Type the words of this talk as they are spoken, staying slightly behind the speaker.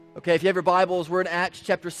Okay, if you have your Bibles, we're in Acts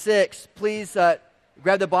chapter 6. Please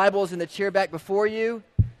grab the Bibles in the chair back before you.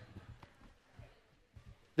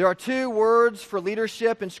 There are two words for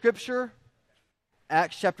leadership in Scripture.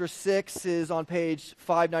 Acts chapter 6 is on page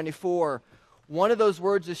 594. One of those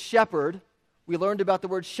words is shepherd. We learned about the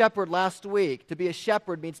word shepherd last week. To be a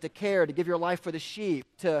shepherd means to care, to give your life for the sheep,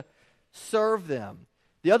 to serve them.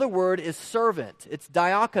 The other word is servant. It's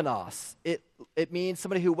diakonos. It means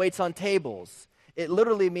somebody who waits on tables. It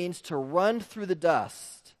literally means to run through the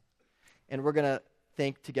dust. And we're going to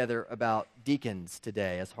think together about deacons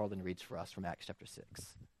today as Harlan reads for us from Acts chapter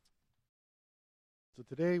 6. So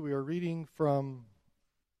today we are reading from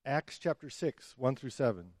Acts chapter 6, 1 through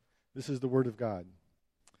 7. This is the Word of God.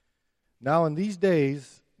 Now in these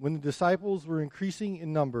days, when the disciples were increasing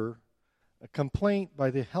in number, a complaint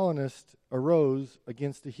by the Hellenists arose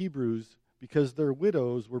against the Hebrews because their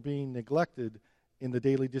widows were being neglected in the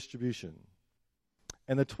daily distribution.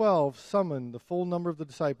 And the 12 summoned the full number of the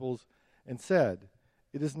disciples and said,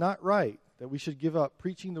 "It is not right that we should give up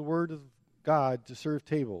preaching the word of God to serve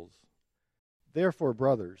tables. Therefore,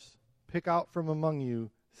 brothers, pick out from among you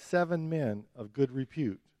 7 men of good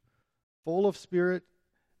repute, full of spirit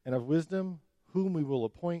and of wisdom, whom we will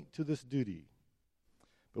appoint to this duty.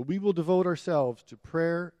 But we will devote ourselves to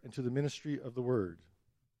prayer and to the ministry of the word."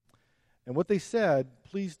 And what they said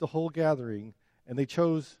pleased the whole gathering, and they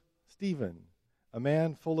chose Stephen, a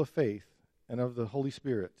man full of faith and of the Holy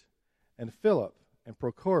Spirit, and Philip, and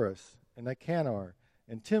Prochorus, and Nicanor,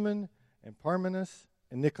 and Timon, and Parmenas,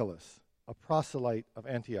 and Nicholas, a proselyte of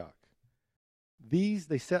Antioch. These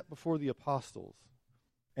they set before the apostles,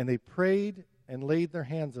 and they prayed and laid their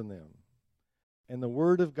hands on them. And the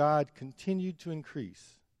word of God continued to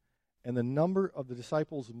increase, and the number of the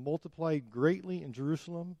disciples multiplied greatly in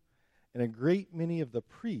Jerusalem, and a great many of the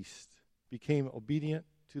priests became obedient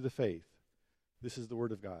to the faith. This is the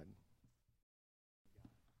word of God.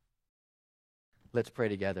 Let's pray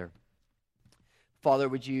together. Father,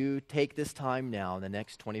 would you take this time now in the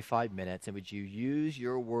next 25 minutes, and would you use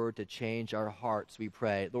your word to change our hearts, we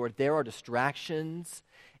pray. Lord, there are distractions,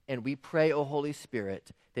 and we pray, O Holy Spirit,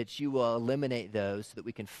 that you will eliminate those so that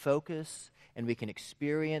we can focus and we can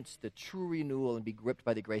experience the true renewal and be gripped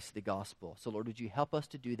by the grace of the gospel. So, Lord, would you help us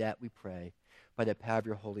to do that, we pray, by the power of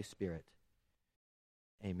your Holy Spirit.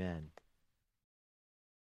 Amen.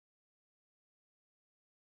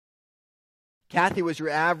 Kathy was your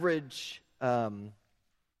average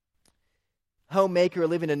homemaker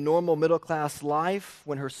living a normal middle-class life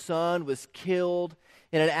when her son was killed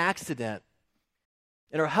in an accident.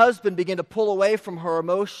 And her husband began to pull away from her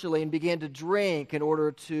emotionally and began to drink in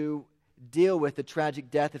order to deal with the tragic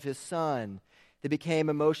death of his son. They became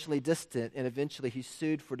emotionally distant, and eventually he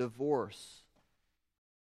sued for divorce.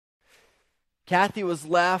 Kathy was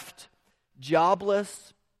left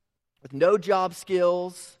jobless, with no job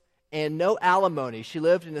skills, and no alimony. She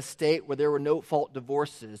lived in a state where there were no-fault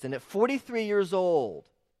divorces. And at 43 years old,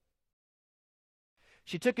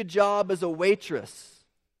 she took a job as a waitress.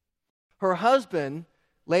 Her husband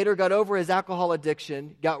later got over his alcohol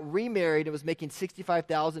addiction, got remarried, and was making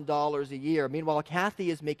 $65,000 a year. Meanwhile, Kathy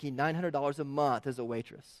is making $900 a month as a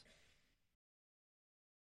waitress.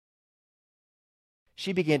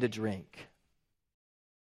 She began to drink.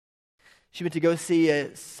 She went to go see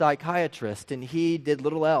a psychiatrist, and he did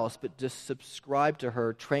little else but just subscribe to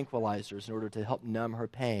her tranquilizers in order to help numb her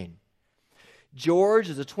pain. George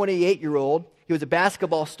is a 28-year-old. He was a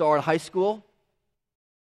basketball star in high school,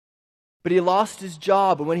 but he lost his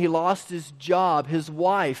job, and when he lost his job, his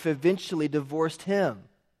wife eventually divorced him.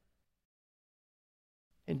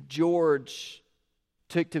 And George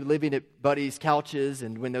took to living at buddies' couches,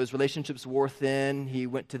 and when those relationships wore thin, he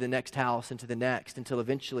went to the next house and to the next until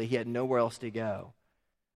eventually he had nowhere else to go.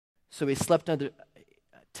 So he slept under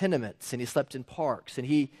tenements, and he slept in parks, and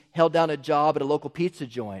he held down a job at a local pizza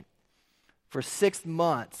joint for 6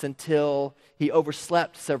 months until he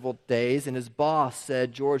overslept several days, and his boss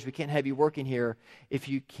said, "George, we can't have you working here if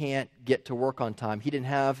you can't get to work on time." He didn't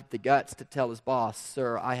have the guts to tell his boss,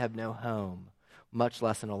 "Sir, I have no home," much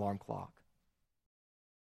less an alarm clock.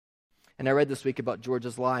 And I read this week about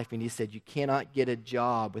George's life, and he said, you cannot get a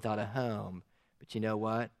job without a home. But you know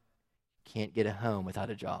what? You can't get a home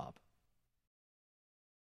without a job.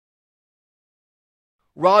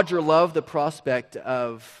 Roger loved the prospect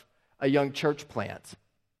of a young church plant.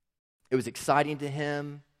 It was exciting to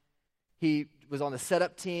him. He was on the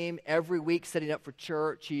setup team every week setting up for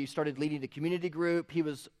church. He started leading a community group. He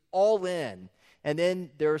was all in. And then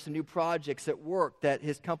there were some new projects at work that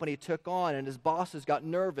his company took on, and his bosses got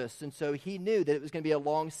nervous, and so he knew that it was going to be a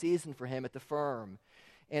long season for him at the firm.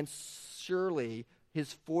 And surely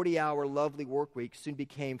his 40-hour lovely work week soon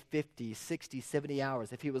became 50, 60, 70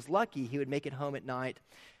 hours. If he was lucky, he would make it home at night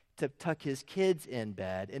to tuck his kids in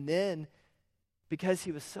bed. And then, because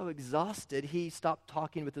he was so exhausted, he stopped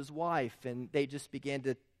talking with his wife, and they just began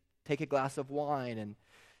to take a glass of wine and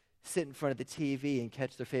sit in front of the TV and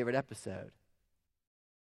catch their favorite episode.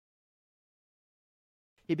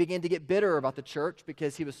 He began to get bitter about the church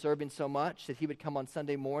because he was serving so much that he would come on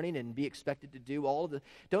Sunday morning and be expected to do all of the,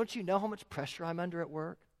 don't you know how much pressure I'm under at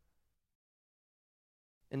work?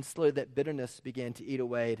 And slowly that bitterness began to eat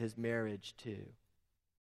away at his marriage too.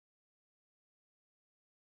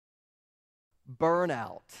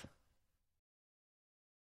 Burnout.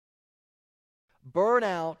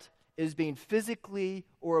 Burnout is being physically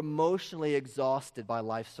or emotionally exhausted by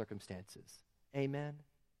life circumstances. Amen?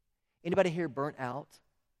 Anybody here burnt out?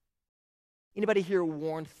 Anybody here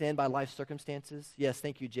worn thin by life circumstances? Yes,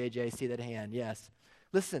 thank you, JJ. I see that hand. Yes.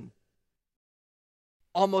 Listen,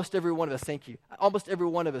 almost every one of us, thank you. Almost every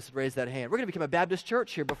one of us raised that hand. We're going to become a Baptist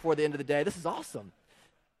church here before the end of the day. This is awesome.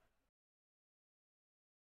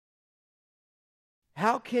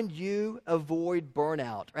 How can you avoid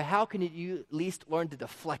burnout? Or how can you at least learn to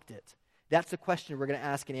deflect it? That's the question we're going to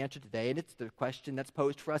ask and answer today, and it's the question that's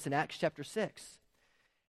posed for us in Acts chapter 6.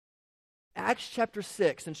 Acts chapter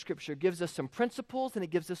 6 in Scripture gives us some principles and it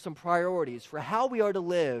gives us some priorities for how we are to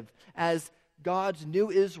live as God's new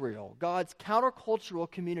Israel, God's countercultural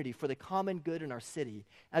community for the common good in our city,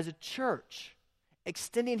 as a church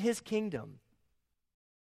extending His kingdom.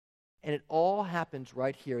 And it all happens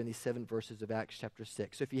right here in these 7 verses of Acts chapter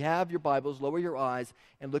 6. So if you have your Bibles, lower your eyes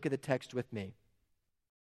and look at the text with me.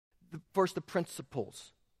 First, the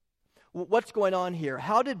principles. What's going on here?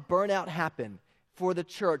 How did burnout happen for the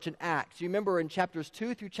church in Acts? You remember in chapters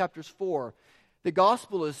 2 through chapters 4, the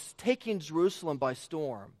gospel is taking Jerusalem by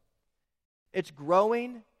storm. It's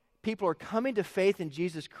growing. People are coming to faith in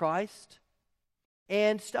Jesus Christ.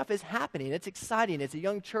 And stuff is happening. It's exciting. It's a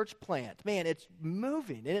young church plant. Man, it's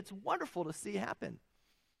moving, and it's wonderful to see happen.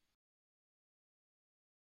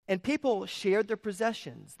 And people shared their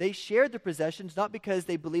possessions. They shared their possessions not because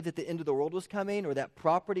they believed that the end of the world was coming or that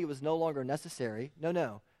property was no longer necessary.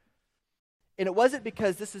 No. And it wasn't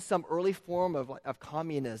because this is some early form of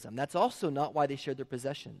communism. That's also not why they shared their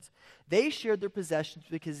possessions. They shared their possessions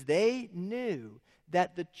because they knew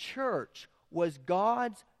that the church was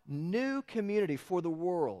God's new community for the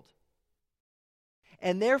world.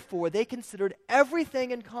 And therefore, they considered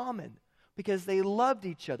everything in common because they loved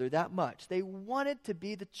each other that much. They wanted to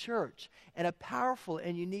be the church in a powerful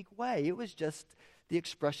and unique way. It was just the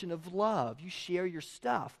expression of love. You share your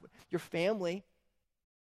stuff. Your family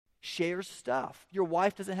shares stuff. Your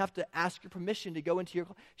wife doesn't have to ask your permission to go into your...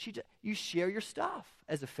 You share your stuff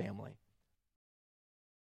as a family.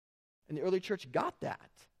 And the early church got that.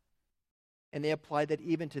 And they applied that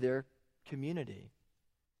even to their community.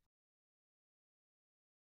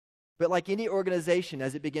 But like any organization,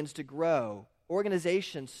 as it begins to grow,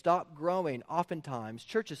 organizations stop growing oftentimes,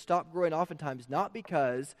 churches stop growing oftentimes not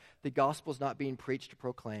because the gospel is not being preached or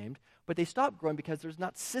proclaimed, but they stop growing because there's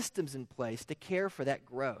not systems in place to care for that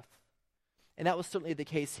growth. And that was certainly the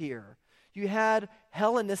case here. You had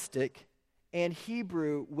Hellenistic and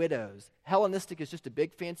Hebrew widows. Hellenistic is just a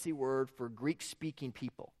big fancy word for Greek-speaking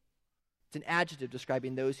people. It's an adjective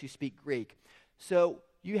describing those who speak Greek. So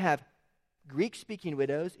you have Greek-speaking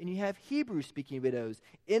widows and you have Hebrew-speaking widows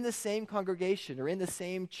in the same congregation or in the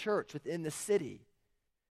same church within the city.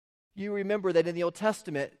 You remember that in the Old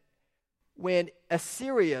Testament, when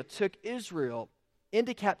Assyria took Israel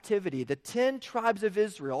into captivity, the 10 tribes of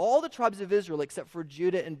Israel, all the tribes of Israel except for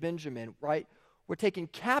Judah and Benjamin, right, were taken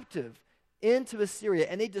captive into Assyria,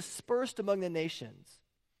 and they dispersed among the nations.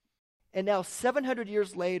 And now 700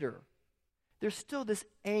 years later, there's still this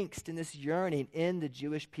angst and this yearning in the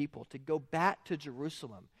Jewish people to go back to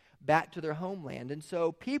Jerusalem, back to their homeland. And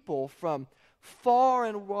so people from far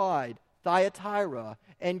and wide, Thyatira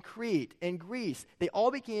and Crete and Greece, they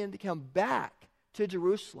all began to come back to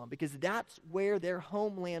Jerusalem because that's where their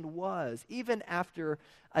homeland was, even after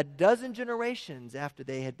a dozen generations after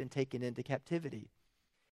they had been taken into captivity.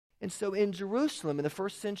 And so in Jerusalem in the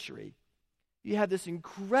first century, you have this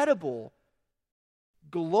incredible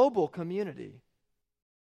global community.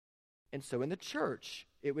 And so in the church,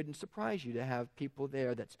 it wouldn't surprise you to have people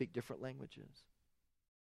there that speak different languages.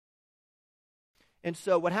 And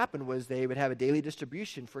so what happened was they would have a daily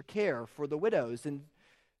distribution for care for the widows. And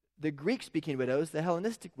the Greek-speaking widows, the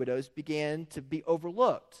Hellenistic widows, began to be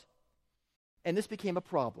overlooked. And this became a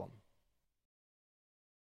problem.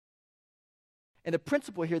 And the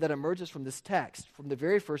principle here that emerges from this text, from the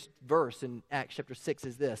very first verse in Acts chapter 6,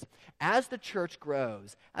 is this. As the church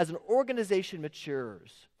grows, as an organization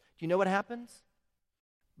matures, do you know what happens?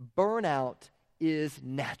 Burnout is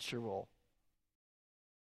natural.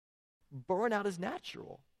 Burnout is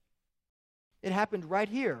natural. It happened right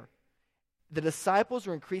here. The disciples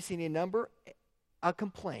were increasing in number. A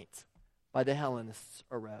complaint by the Hellenists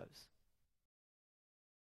arose.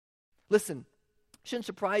 Listen, it shouldn't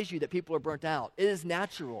surprise you that people are burnt out. It is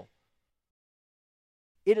natural.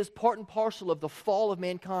 It is part and parcel of the fall of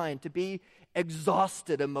mankind to be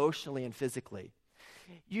exhausted emotionally and physically.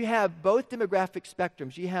 You have both demographic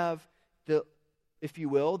spectrums. You have the, if you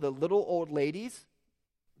will, the little old ladies,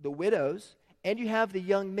 the widows, and you have the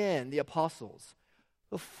young men, the apostles.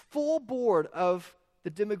 The full board of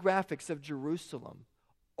the demographics of Jerusalem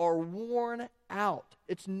are worn out.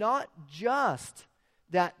 It's not just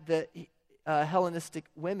that the Hellenistic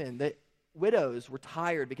women, the widows, were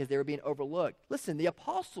tired because they were being overlooked. Listen, the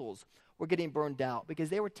apostles were getting burned out because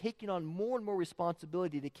they were taking on more and more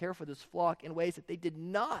responsibility to care for this flock in ways that they did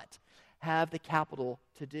not have the capital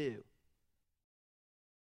to do.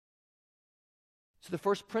 So the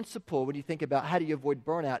first principle when you think about how do you avoid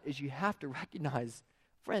burnout is you have to recognize,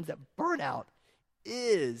 friends, that burnout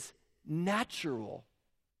is natural.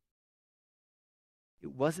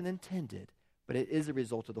 It wasn't intended, but it is a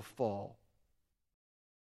result of the fall.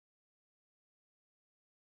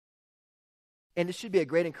 And it should be a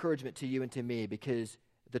great encouragement to you and to me because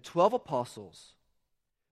the 12 apostles,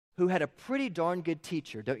 who had a pretty darn good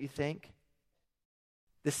teacher, don't you think?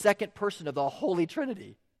 The second person of the Holy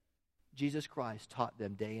Trinity, Jesus Christ, taught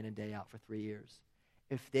them day in and day out for 3 years.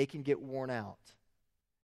 If they can get worn out,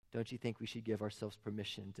 don't you think we should give ourselves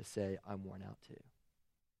permission to say, I'm worn out too?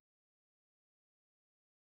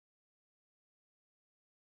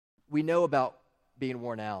 We know about being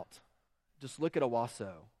worn out. Just look at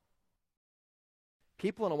Owasso.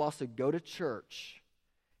 People in Owasso go to church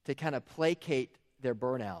to kind of placate their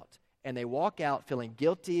burnout, and they walk out feeling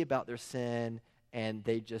guilty about their sin, and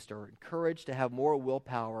they just are encouraged to have more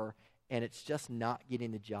willpower, and it's just not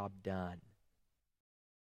getting the job done.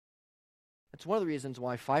 That's one of the reasons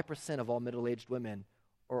why 5% of all middle-aged women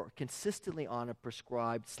are consistently on a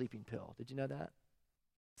prescribed sleeping pill. Did you know that?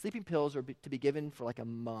 Sleeping pills are to be given for like a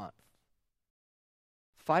month.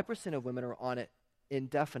 5% of women are on it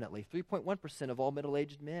indefinitely. 3.1% of all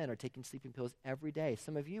middle-aged men are taking sleeping pills every day.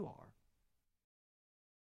 Some of you are.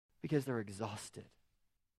 Because they're exhausted.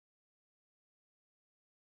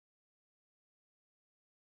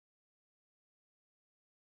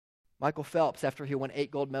 Michael Phelps, after he won 8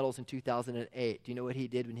 gold medals in 2008, do you know what he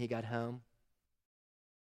did when he got home?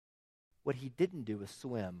 What he didn't do was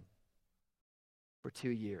swim for 2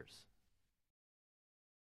 years.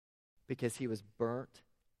 Because he was burnt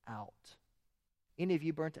out. Any of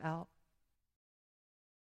you burnt out?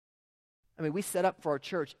 I mean, we set up for our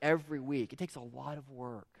church every week. It takes a lot of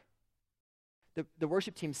work. The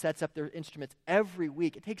worship team sets up their instruments every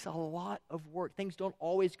week. It takes a lot of work. Things don't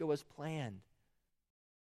always go as planned.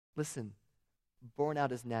 Listen,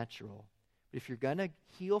 burnout is natural. But if you're going to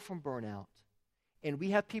heal from burnout, and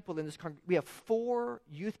we have people in this we have 4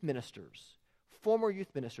 youth ministers, former youth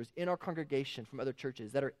ministers in our congregation from other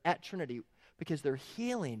churches that are at Trinity because they're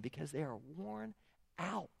healing, because they are worn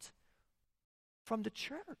out from the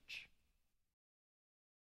church.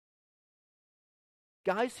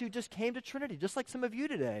 Guys who just came to Trinity, just like some of you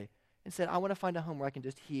today, and said, I want to find a home where I can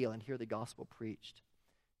just heal and hear the gospel preached.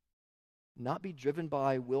 Not be driven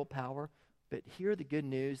by willpower, but hear the good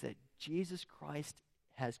news that Jesus Christ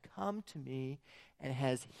has come to me and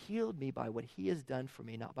has healed me by what he has done for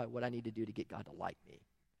me, not by what I need to do to get God to like me.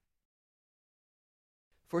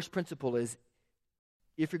 First principle is,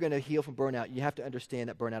 if you're going to heal from burnout, you have to understand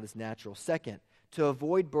that burnout is natural. Second, to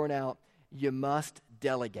avoid burnout, you must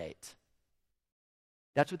delegate.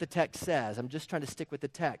 That's what the text says. I'm just trying to stick with the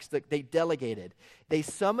text. They delegated. They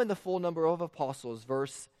summoned the full number of apostles,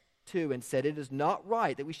 verse 2, and said, it is not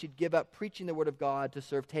right that we should give up preaching the word of God to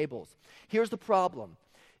serve tables. Here's the problem.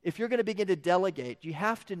 If you're going to begin to delegate, you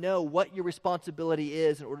have to know what your responsibility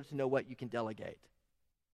is in order to know what you can delegate.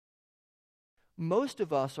 Most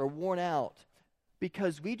of us are worn out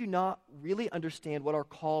because we do not really understand what our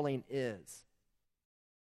calling is.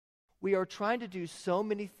 We are trying to do so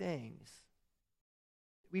many things.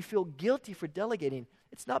 We feel guilty for delegating.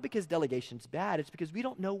 It's not because delegation's bad. It's because we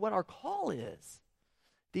don't know what our call is.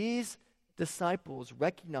 These disciples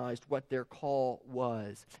recognized what their call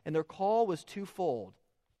was, and their call was twofold.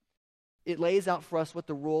 It lays out for us what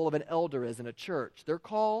the role of an elder is in a church. Their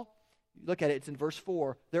call, look at it, it's in verse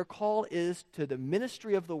 4. Their call is to the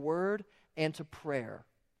ministry of the word and to prayer.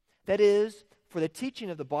 That is, for the teaching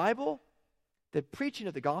of the Bible, the preaching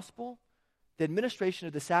of the gospel, the administration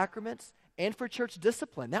of the sacraments, and for church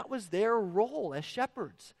discipline. That was their role as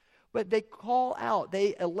shepherds. But they call out,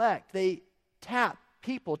 they elect, they tap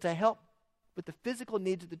people to help with the physical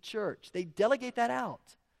needs of the church. They delegate that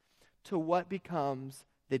out to what becomes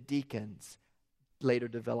the deacons, later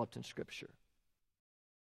developed in Scripture.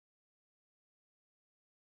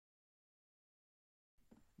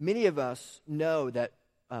 Many of us know that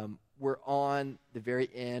we're on the very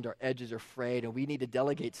end, our edges are frayed, and we need to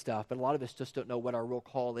delegate stuff, but a lot of us just don't know what our real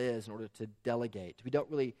call is in order to delegate. We don't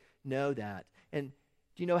really know that. And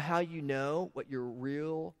do you know how you know what your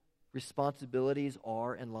real responsibilities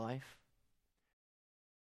are in life?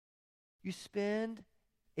 You spend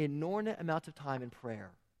inordinate amounts of time in prayer.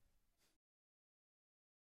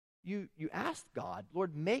 You ask God,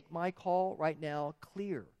 Lord, make my call right now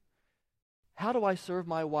clear. How do I serve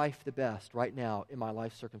my wife the best right now in my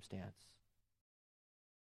life circumstance?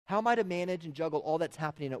 How am I to manage and juggle all that's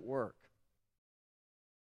happening at work?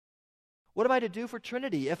 What am I to do for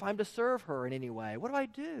Trinity if I'm to serve her in any way? What do I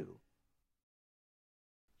do?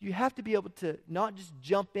 You have to be able to not just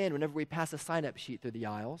jump in whenever we pass a sign-up sheet through the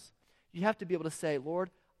aisles. You have to be able to say,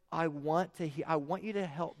 Lord, I want you to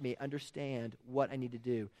help me understand what I need to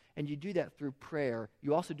do. And you do that through prayer.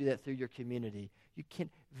 You also do that through your community.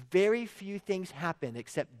 Very few things happen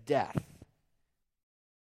except death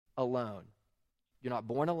alone. You're not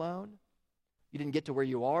born alone. You didn't get to where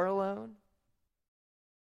you are alone.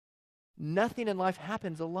 Nothing in life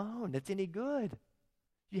happens alone that's any good.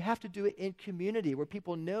 You have to do it in community where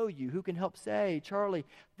people know you, who can help say, Charlie,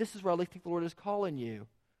 this is where I think the Lord is calling you.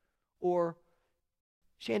 Or,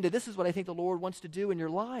 Shanda, this is what I think the Lord wants to do in your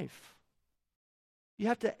life. You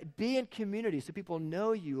have to be in community so people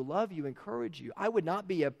know you, love you, encourage you. I would not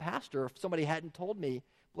be a pastor if somebody hadn't told me,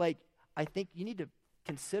 Blake, I think you need to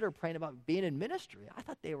consider praying about being in ministry. I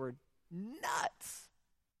thought they were nuts.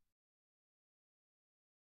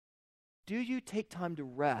 Do you take time to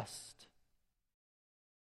rest?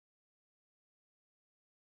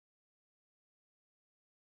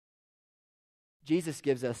 Jesus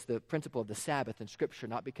gives us the principle of the Sabbath in Scripture,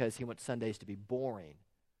 not because he wants Sundays to be boring,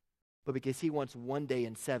 but because he wants one day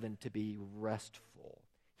in 7 to be restful.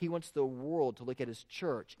 He wants the world to look at his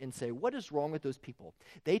church and say, what is wrong with those people?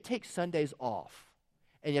 They take Sundays off,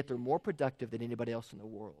 and yet they're more productive than anybody else in the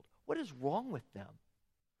world. What is wrong with them?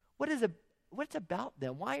 What's about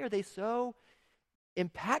them? Why are they so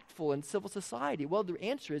impactful in civil society? Well, the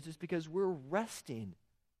answer is because we're resting.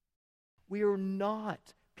 We are not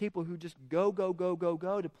people who just go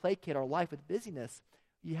to placate our life with busyness.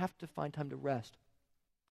 You have to find time to rest.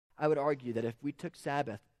 I would argue that if we took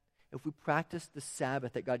Sabbath, if we practiced the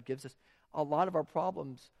Sabbath that God gives us, a lot of our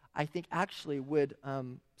problems, I think, actually would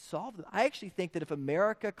solve them. I actually think that if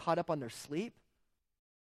America caught up on their sleep,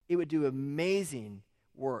 it would do amazing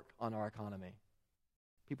work on our economy.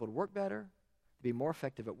 People would work better, be more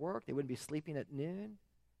effective at work, they wouldn't be sleeping at noon.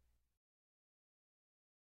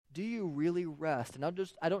 Do you really rest? And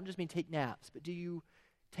I don't just mean take naps, but do you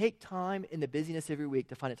take time in the busyness every week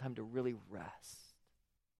to find a time to really rest?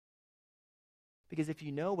 Because if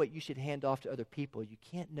you know what you should hand off to other people, you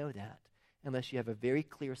can't know that unless you have a very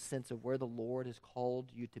clear sense of where the Lord has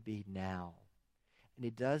called you to be now. And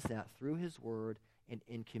he does that through his word and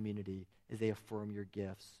in community as they affirm your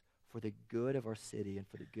gifts for the good of our city and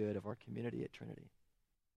for the good of our community at Trinity.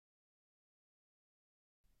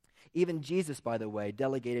 Even Jesus, by the way,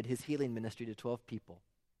 delegated his healing ministry to 12 people.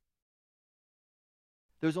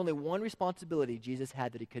 There's only one responsibility Jesus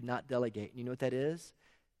had that he could not delegate. And you know what that is?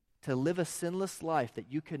 To live a sinless life that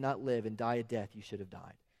you could not live and die a death you should have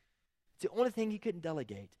died. It's the only thing he couldn't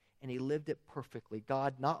delegate, and he lived it perfectly.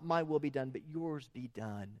 God, not my will be done, but yours be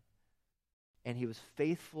done. And he was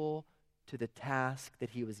faithful to the task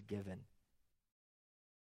that he was given.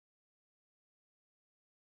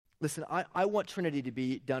 Listen, I want Trinity to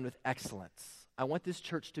be done with excellence. I want this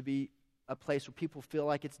church to be a place where people feel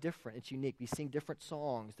like it's different, it's unique. We sing different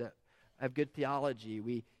songs that have good theology.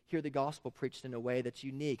 We hear the gospel preached in a way that's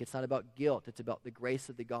unique. It's not about guilt. It's about the grace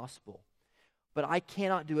of the gospel. But I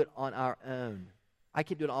cannot do it on our own. I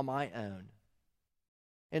can't do it on my own.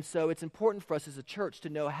 And so it's important for us as a church to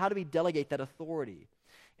know how do we delegate that authority.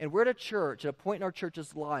 And we're at a church, at a point in our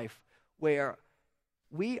church's life where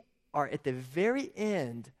we are at the very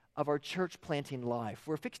end of our church planting life.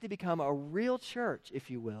 We're fixed to become a real church,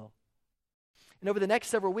 if you will. And over the next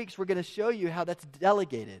several weeks, we're going to show you how that's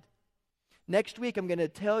delegated. Next week, I'm going to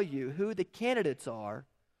tell you who the candidates are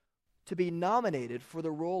to be nominated for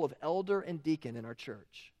the role of elder and deacon in our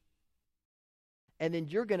church. And then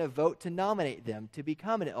you're going to vote to nominate them to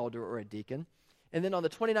become an elder or a deacon. And then on the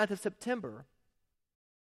 29th of September,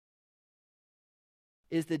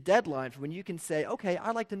 is the deadline for when you can say, okay,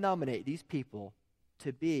 I'd like to nominate these people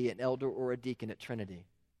to be an elder or a deacon at Trinity.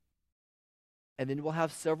 And then we'll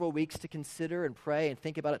have several weeks to consider and pray and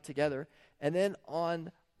think about it together. And then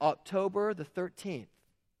on October the 13th,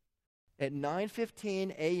 at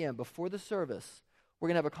 9:15 a.m. before the service, we're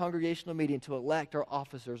going to have a congregational meeting to elect our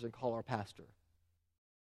officers and call our pastor.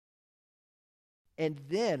 And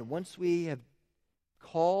then, once we have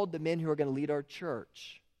called the men who are going to lead our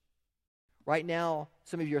church, right now,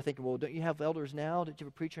 some of you are thinking, well, don't you have elders now? Don't you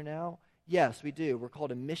have a preacher now? Yes, we do. We're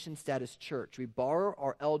called a mission status church. We borrow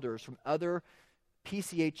our elders from other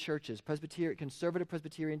PCA churches, conservative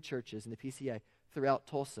Presbyterian churches in the PCA throughout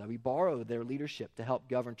Tulsa. We borrow their leadership to help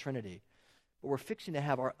govern Trinity. But we're fixing to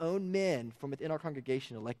have our own men from within our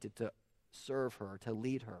congregation elected to serve her, to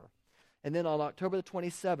lead her. And then on October the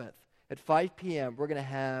 27th at 5 p.m., we're going to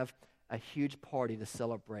have a huge party to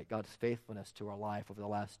celebrate God's faithfulness to our life over the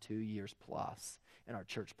last 2 years plus in our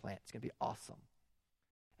church plant. It's going to be awesome.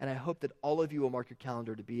 And I hope that all of you will mark your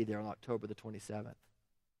calendar to be there on October the 27th.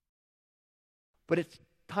 But it's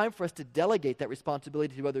time for us to delegate that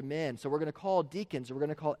responsibility to other men. So we're going to call deacons, or we're going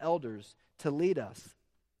to call elders to lead us.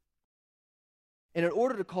 And in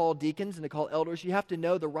order to call deacons and to call elders, you have to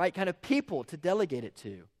know the right kind of people to delegate it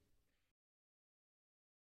to.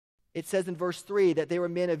 It says in verse 3 that they were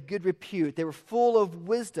men of good repute. They were full of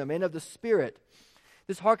wisdom and of the Spirit.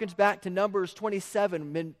 This harkens back to Numbers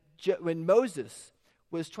 27 when Moses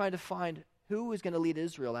was trying to find who was going to lead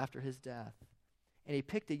Israel after his death. And he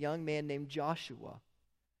picked a young man named Joshua.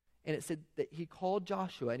 And it said that he called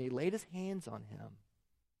Joshua and he laid his hands on him.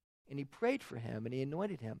 And he prayed for him and he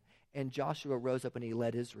anointed him. And Joshua rose up and he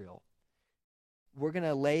led Israel. We're going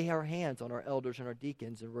to lay our hands on our elders and our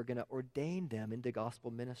deacons, and we're going to ordain them into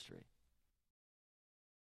gospel ministry.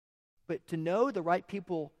 But to know the right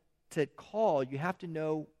people to call, you have to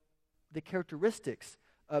know the characteristics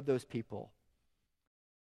of those people.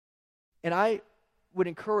 And I would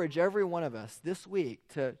encourage every one of us this week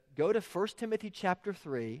to go to 1 Timothy chapter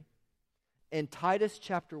 3 and Titus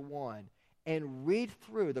chapter 1 and read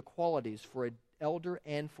through the qualities for an elder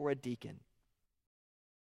and for a deacon.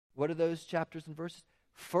 What are those chapters and verses?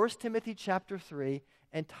 1 Timothy chapter 3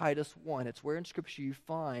 and Titus 1. It's where in Scripture you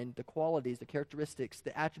find the qualities, the characteristics,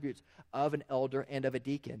 the attributes of an elder and of a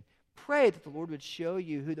deacon. Pray that the Lord would show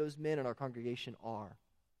you who those men in our congregation are.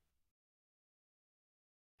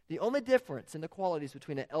 The only difference in the qualities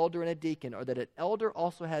between an elder and a deacon are that an elder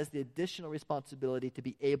also has the additional responsibility to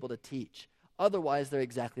be able to teach. Otherwise, they're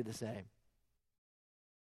exactly the same.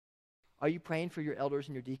 Are you praying for your elders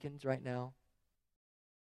and your deacons right now?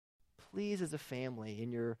 Please, as a family,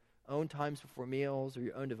 in your own times before meals or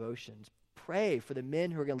your own devotions, pray for the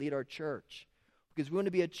men who are going to lead our church. Because we want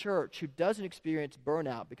to be a church who doesn't experience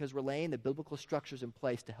burnout because we're laying the biblical structures in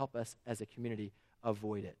place to help us as a community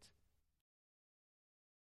avoid it.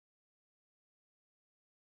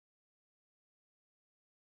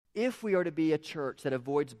 If we are to be a church that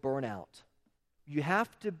avoids burnout, you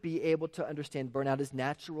have to be able to understand burnout is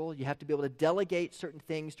natural. You have to be able to delegate certain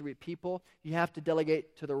things to people. You have to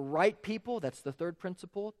delegate to the right people. That's the third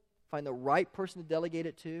principle. Find the right person to delegate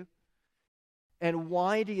it to. And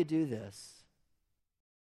why do you do this?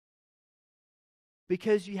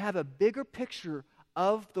 Because you have a bigger picture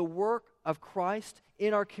of the work of Christ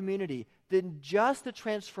in our community than just the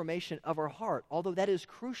transformation of our heart, although that is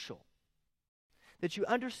crucial. That you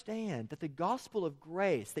understand that the gospel of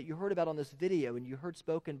grace that you heard about on this video and you heard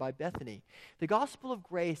spoken by Bethany, the gospel of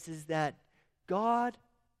grace is that God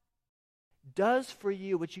does for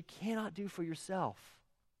you what you cannot do for yourself.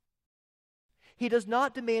 He does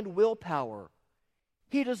not demand willpower.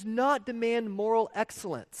 He does not demand moral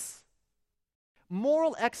excellence.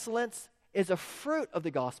 Moral excellence is a fruit of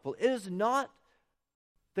the gospel. It is not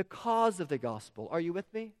the cause of the gospel. Are you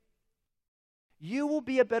with me? You will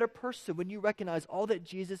be a better person when you recognize all that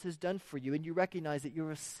Jesus has done for you and you recognize that you're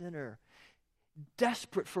a sinner,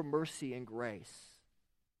 desperate for mercy and grace.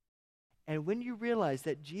 And when you realize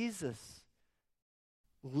that Jesus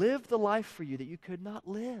lived the life for you that you could not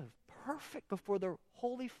live, perfect before the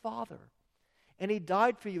Holy Father, and he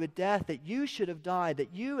died for you a death that you should have died,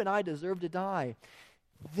 that you and I deserve to die,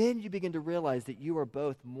 then you begin to realize that you are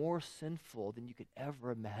both more sinful than you could ever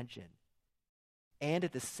imagine, and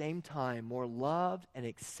at the same time more loved and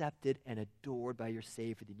accepted and adored by your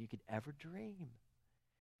Savior than you could ever dream.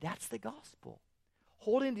 That's the gospel.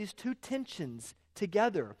 Holding these two tensions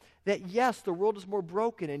together, that yes, the world is more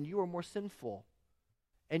broken and you are more sinful.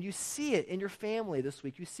 And you see it in your family this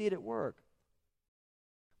week. You see it at work.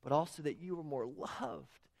 But also that you are more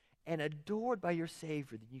loved and adored by your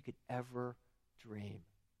Savior than you could ever dream.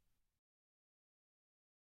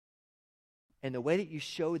 And the way that you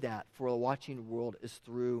show that for a watching world is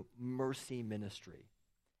through mercy ministry.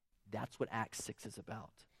 That's what Acts 6 is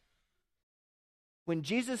about. When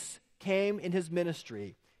Jesus came in his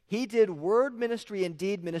ministry, he did word ministry and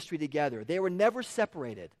deed ministry together. They were never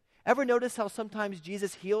separated. Ever notice how sometimes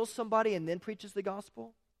Jesus heals somebody and then preaches the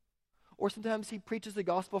gospel? Or sometimes he preaches the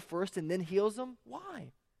gospel first and then heals them?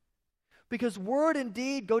 Why? Because word and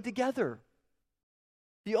deed go together.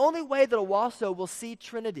 The only way that Owasso will see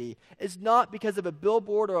Trinity is not because of a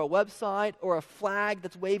billboard or a website or a flag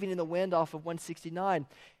that's waving in the wind off of 169.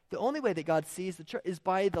 The only way that God sees the church is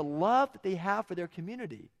by the love that they have for their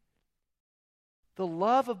community. The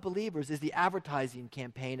love of believers is the advertising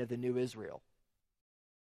campaign of the new Israel.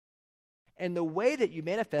 And the way that you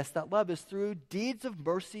manifest that love is through deeds of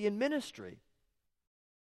mercy and ministry.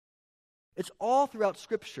 It's all throughout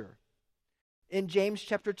Scripture. In James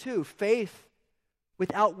chapter 2, faith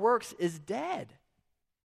without works is dead.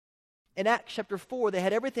 In Acts chapter 4, they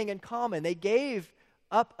had everything in common. They gave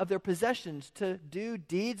up of their possessions to do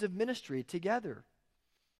deeds of ministry together.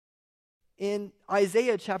 In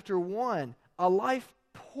Isaiah chapter 1, a life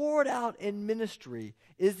poured out in ministry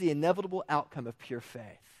is the inevitable outcome of pure faith.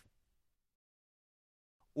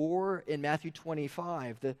 Or in Matthew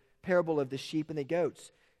 25, the parable of the sheep and the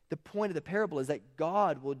goats. The point of the parable is that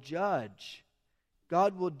God will judge.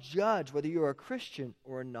 God will judge whether you are a Christian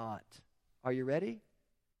or not. Are you ready?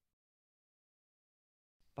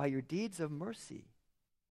 By your deeds of mercy.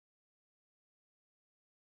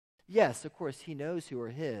 Yes, of course, he knows who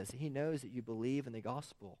are his. He knows that you believe in the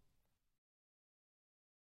gospel.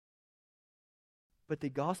 But the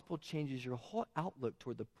gospel changes your whole outlook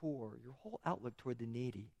toward the poor, your whole outlook toward the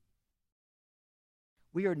needy.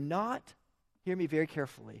 We are not, hear me very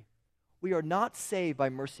carefully, we are not saved by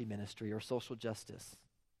mercy ministry or social justice.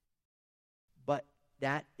 But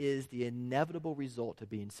that is the inevitable result of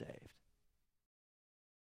being saved.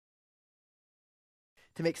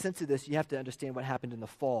 To make sense of this, you have to understand what happened in the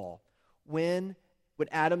fall. When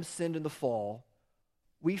Adam sinned in the fall,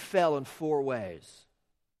 we fell in 4 ways.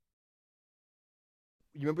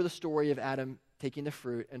 You remember the story of Adam taking the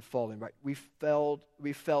fruit and falling, right? We fell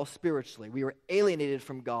spiritually. We were alienated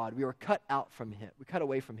from God. We were cut out from him. We cut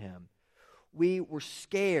away from him. We were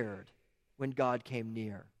scared when God came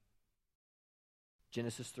near.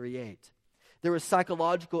 Genesis 3:8. There was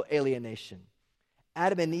psychological alienation.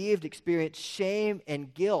 Adam and Eve experienced shame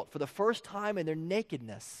and guilt for the first time in their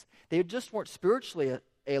nakedness. They just weren't spiritually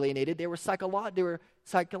alienated. They were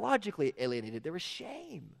psychologically alienated. There was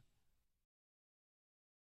shame.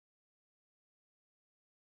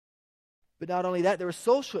 But not only that, there was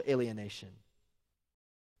social alienation.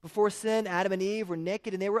 Before sin, Adam and Eve were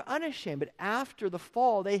naked and they were unashamed. But after the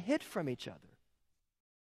fall, they hid from each other.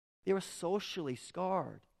 They were socially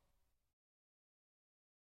scarred.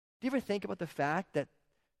 Do you ever think about the fact that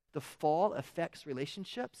the fall affects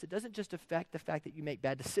relationships? It doesn't just affect the fact that you make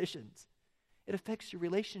bad decisions. It affects your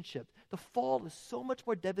relationship. The fall is so much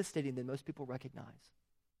more devastating than most people recognize.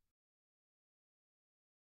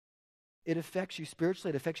 It affects you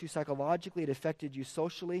spiritually. It affects you psychologically. It affected you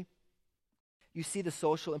socially. You see the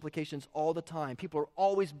social implications all the time. People are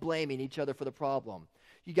always blaming each other for the problem.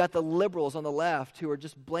 You got the liberals on the left who are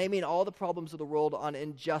just blaming all the problems of the world on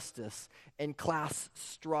injustice and class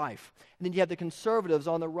strife. And then you have the conservatives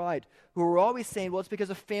on the right who are always saying, well, it's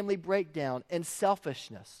because of family breakdown and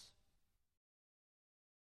selfishness.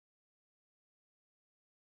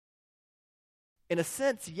 In a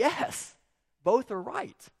sense, yes, both are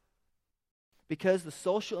right. Because the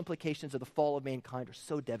social implications of the fall of mankind are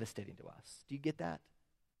so devastating to us. Do you get that?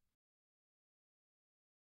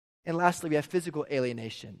 And lastly, we have physical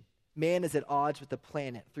alienation. Man is at odds with the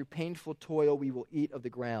planet. Through painful toil, we will eat of the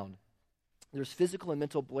ground. There's physical and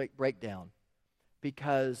mental breakdown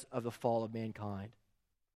because of the fall of mankind.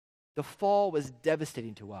 The fall was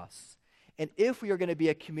devastating to us. And if we are going to be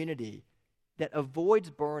a community that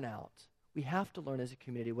avoids burnout, we have to learn as a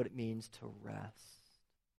community what it means to rest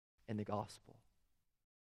in the gospel,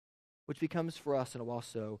 which becomes for us and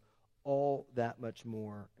also all that much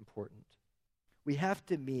more important. We have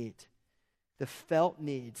to meet the felt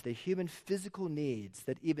needs, the human physical needs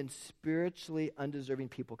that even spiritually undeserving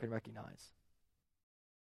people can recognize.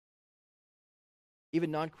 Even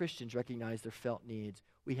non-Christians recognize their felt needs.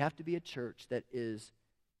 We have to be a church that is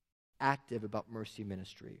active about mercy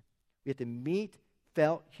ministry. We have to meet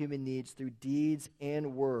felt human needs through deeds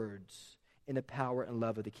and words in the power and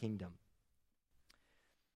love of the kingdom.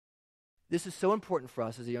 This is so important for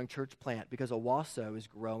us as a young church plant because Owasso is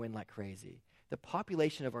growing like crazy. The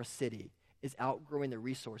population of our city is outgrowing the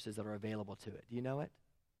resources that are available to it. Do you know it?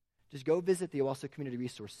 Just go visit the Owasso Community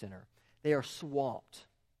Resource Center. They are swamped.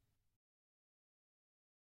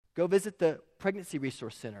 Go visit the Pregnancy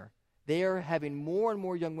Resource Center. They are having more and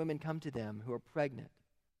more young women come to them who are pregnant.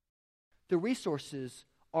 The resources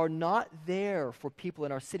are not there for people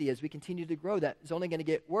in our city. As we continue to grow, that is only going to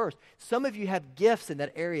get worse. Some of you have gifts in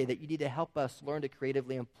that area that you need to help us learn to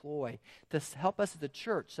creatively employ, to help us as a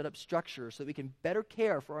church set up structures so that we can better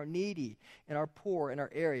care for our needy and our poor in our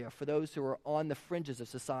area, for those who are on the fringes of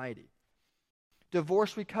society.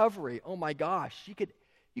 Divorce recovery. Oh my gosh, you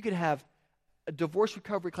could have a divorce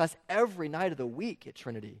recovery class every night of the week at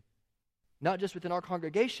Trinity. Not just within our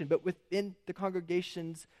congregation, but within the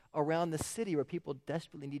congregations around the city where people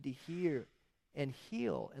desperately need to hear and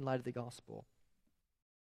heal in light of the gospel.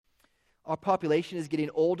 Our population is getting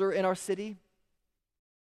older in our city.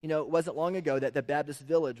 You know, it wasn't long ago that the Baptist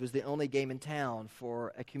Village was the only game in town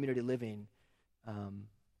for a community living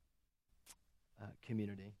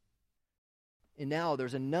community. And now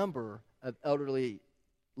there's a number of elderly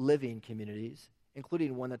living communities,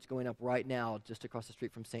 including one that's going up right now just across the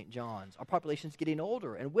street from St. John's. Our population is getting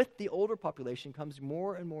older, and with the older population comes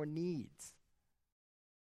more and more needs.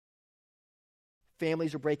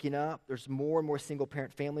 Families are breaking up. There's more and more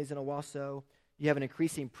single-parent families in Owasso. You have an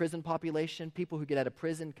increasing prison population. People who get out of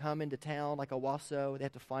prison come into town like Owasso. They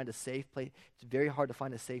have to find a safe place. It's very hard to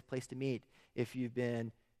find a safe place to meet if you've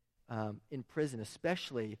been in prison,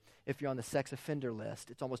 especially if you're on the sex offender list.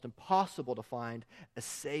 It's almost impossible to find a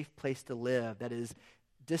safe place to live that is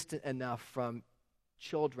distant enough from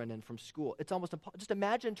children and from school. It's almost impossible. Just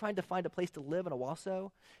imagine trying to find a place to live in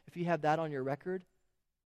Owasso if you have that on your record.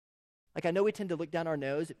 Like, I know we tend to look down our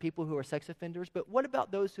nose at people who are sex offenders, but what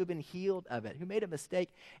about those who have been healed of it, who made a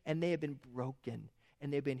mistake and they have been broken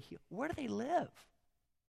and they've been healed? Where do they live?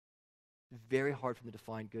 It's very hard for them to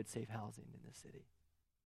find good, safe housing in this city.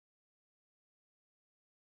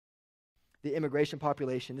 The immigration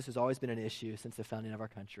population, this has always been an issue since the founding of our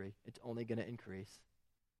country. It's only going to increase.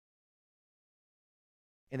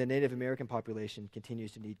 And the Native American population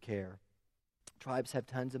continues to need care. Tribes have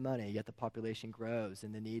tons of money, yet the population grows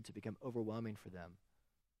and the needs have become overwhelming for them.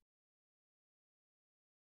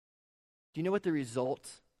 Do you know what the result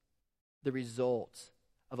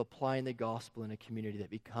of applying the gospel in a community that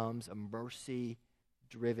becomes a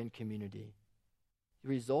mercy-driven community? The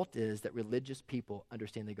result is that religious people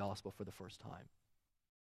understand the gospel for the first time.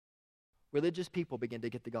 Religious people begin to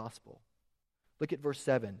get the gospel. Look at verse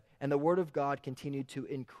 7. And the word of God continued to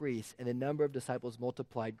increase, and the number of disciples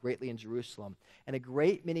multiplied greatly in Jerusalem, and a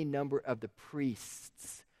great many number of the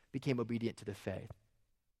priests became obedient to the faith.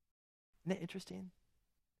 Isn't that interesting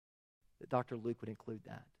that Dr. Luke would include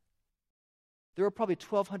that? There were probably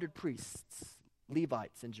 1,200 priests,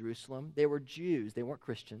 Levites in Jerusalem. They were Jews. They weren't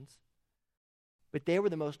Christians. But they were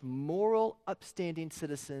the most moral, upstanding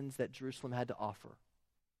citizens that Jerusalem had to offer.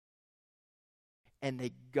 And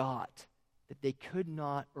they got that they could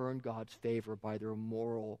not earn God's favor by their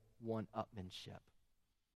moral one-upmanship.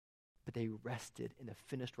 But they rested in the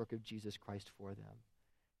finished work of Jesus Christ for them.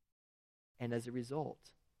 And as a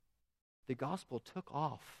result, the gospel took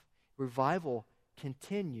off. Revival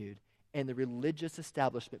continued, and the religious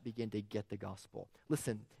establishment began to get the gospel.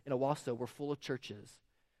 Listen, in Owasso, we're full of churches.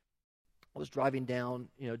 I was driving down,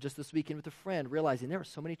 just this weekend with a friend, realizing there are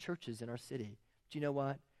so many churches in our city. Do you know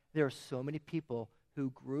what? There are so many people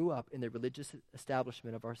who grew up in the religious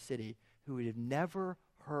establishment of our city who would have never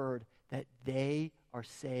heard that they are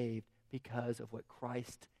saved because of what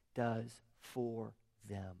Christ does for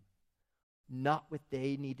them. Not what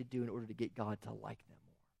they need to do in order to get God to like them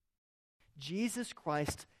more. Jesus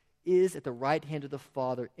Christ is at the right hand of the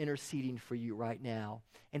Father interceding for you right now.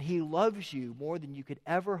 And he loves you more than you could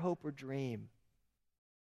ever hope or dream.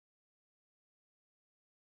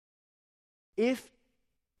 If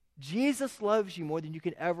Jesus loves you more than you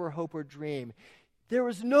can ever hope or dream, there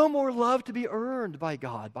is no more love to be earned by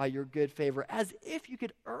God, by your good favor, as if you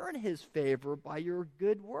could earn his favor by your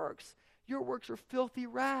good works. Your works are filthy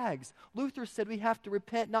rags. Luther said we have to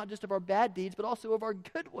repent not just of our bad deeds, but also of our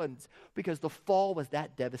good ones, because the fall was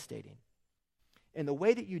that devastating. And the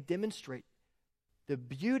way that you demonstrate the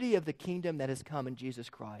beauty of the kingdom that has come in Jesus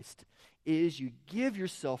Christ is you give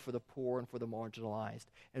yourself for the poor and for the marginalized.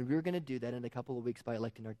 And we're going to do that in a couple of weeks by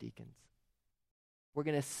electing our deacons. We're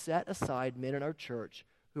going to set aside men in our church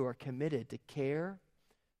who are committed to care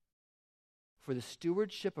for the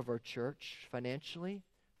stewardship of our church financially,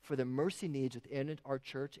 for the mercy needs within our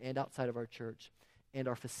church and outside of our church, and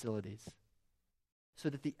our facilities, so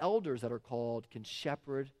that the elders that are called can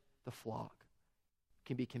shepherd the flock,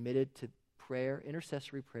 can be committed to prayer,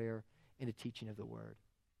 intercessory prayer, and the teaching of the word.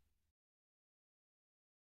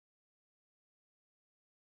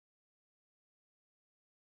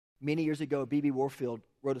 Many years ago, B.B. Warfield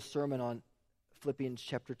wrote a sermon on Philippians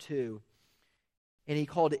chapter 2. And he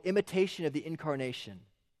called it imitation of the incarnation.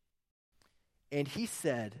 And he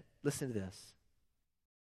said, listen to this.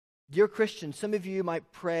 Dear Christians, some of you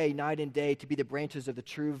might pray night and day to be the branches of the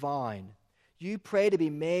true vine. You pray to be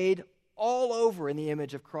made all over in the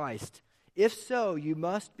image of Christ. If so, you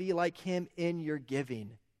must be like him in your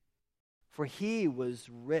giving. For he was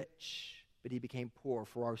rich, but he became poor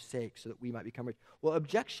for our sake, so that we might become rich. Well,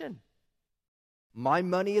 objection. My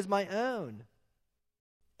money is my own.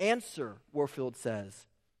 Answer, Warfield says.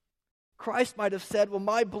 Christ might have said, well,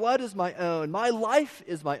 my blood is my own. My life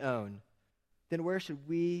is my own. Then where should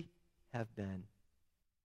we have been?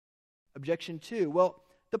 Objection 2. Well,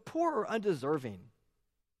 the poor are undeserving.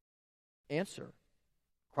 Answer.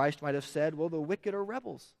 Christ might have said, well, the wicked are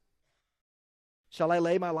rebels. Shall I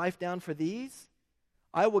lay my life down for these?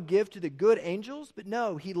 I will give to the good angels. But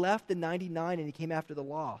no, he left the 99 and he came after the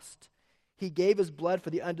lost. He gave his blood for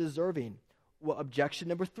the undeserving. Well, objection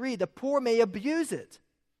number 3, the poor may abuse it.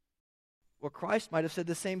 Well, Christ might have said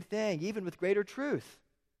the same thing, even with greater truth.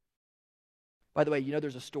 By the way, you know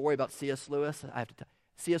there's a story about C.S. Lewis.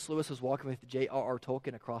 C.S. Lewis was walking with J.R.R.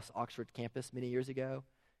 Tolkien across Oxford campus many years ago,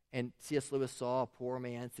 and C.S. Lewis saw a poor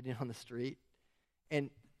man sitting on the street. And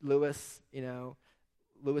Lewis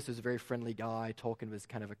was a very friendly guy. Tolkien was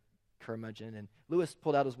kind of a curmudgeon. And Lewis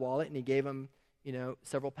pulled out his wallet, and he gave him,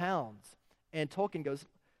 several pounds. And Tolkien goes,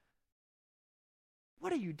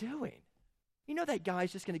 what are you doing? You know that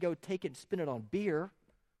guy's just going to go take it and spend it on beer.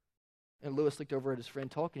 And Lewis looked over at his friend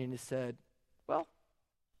Tolkien and he said, well,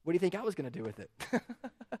 what do you think I was going to do with it?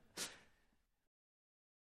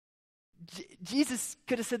 Jesus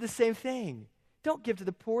could have said the same thing. Don't give to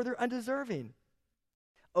the poor, they're undeserving.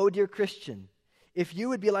 Oh, dear Christian, if you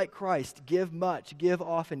would be like Christ, give much, give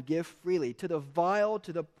often, give freely, to the vile,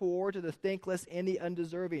 to the poor, to the thankless, and the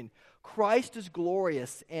undeserving. Christ is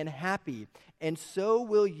glorious and happy, and so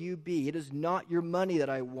will you be. It is not your money that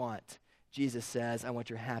I want, Jesus says, I want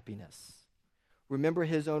your happiness. Remember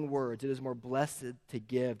his own words, it is more blessed to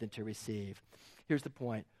give than to receive. Here's the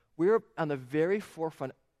point. We're on the very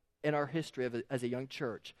forefront in our history as a young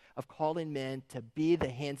church of calling men to be the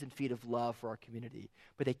hands and feet of love for our community,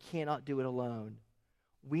 but they cannot do it alone.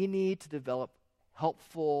 We need to develop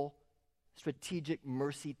helpful, strategic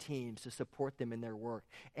mercy teams to support them in their work.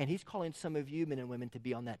 And he's calling some of you men and women to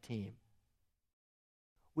be on that team.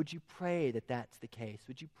 Would you pray that that's the case?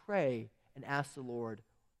 Would you pray and ask the Lord,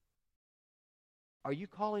 are you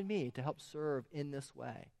calling me to help serve in this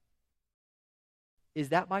way? Is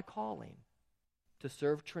that my calling? To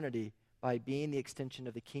serve Trinity by being the extension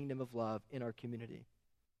of the kingdom of love in our community.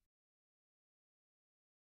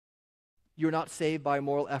 You're not saved by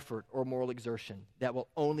moral effort or moral exertion. That will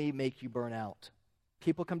only make you burn out.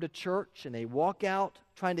 People come to church and they walk out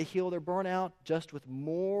trying to heal their burnout just with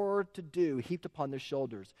more to do heaped upon their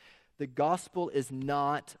shoulders. The gospel is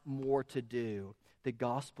not more to do. The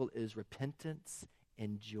gospel is repentance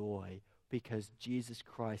and joy because Jesus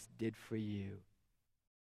Christ did for you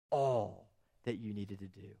all that you needed to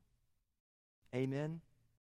do. Amen.